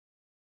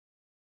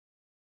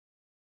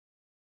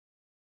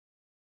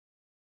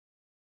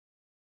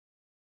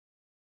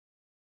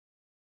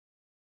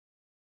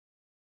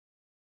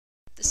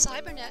The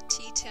Cybernet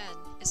T10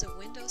 is a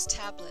Windows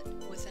tablet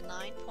with a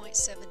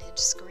 9.7-inch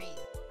screen,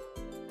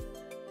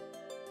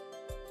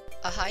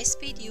 a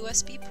high-speed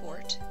USB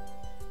port,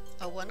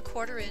 a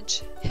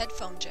 1/4-inch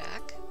headphone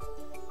jack,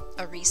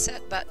 a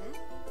reset button,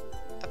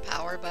 a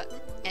power button,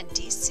 and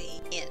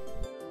DC in,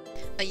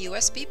 a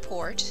USB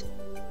port,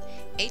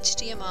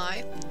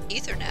 HDMI,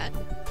 Ethernet,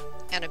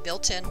 and a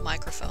built-in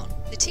microphone.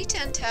 The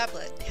T10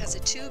 tablet has a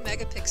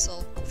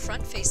 2-megapixel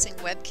front-facing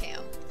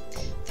webcam.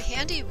 The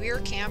handy rear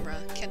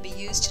camera can be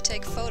used to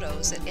take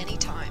photos at any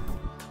time.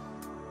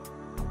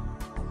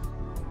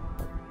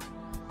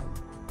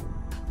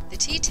 The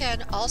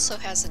T10 also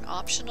has an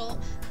optional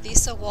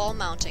VESA wall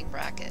mounting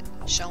bracket,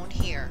 shown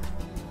here.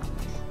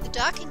 The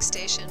docking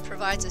station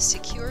provides a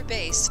secure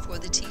base for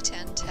the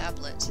T10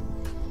 tablet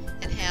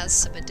and has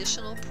some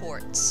additional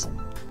ports.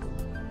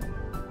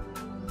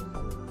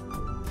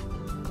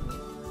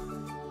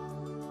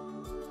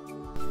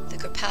 The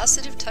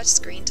capacitive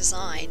touchscreen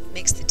design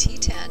makes the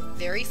T10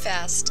 very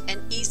fast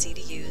and easy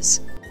to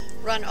use.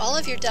 Run all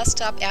of your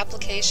desktop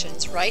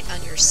applications right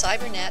on your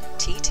Cybernet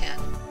T10.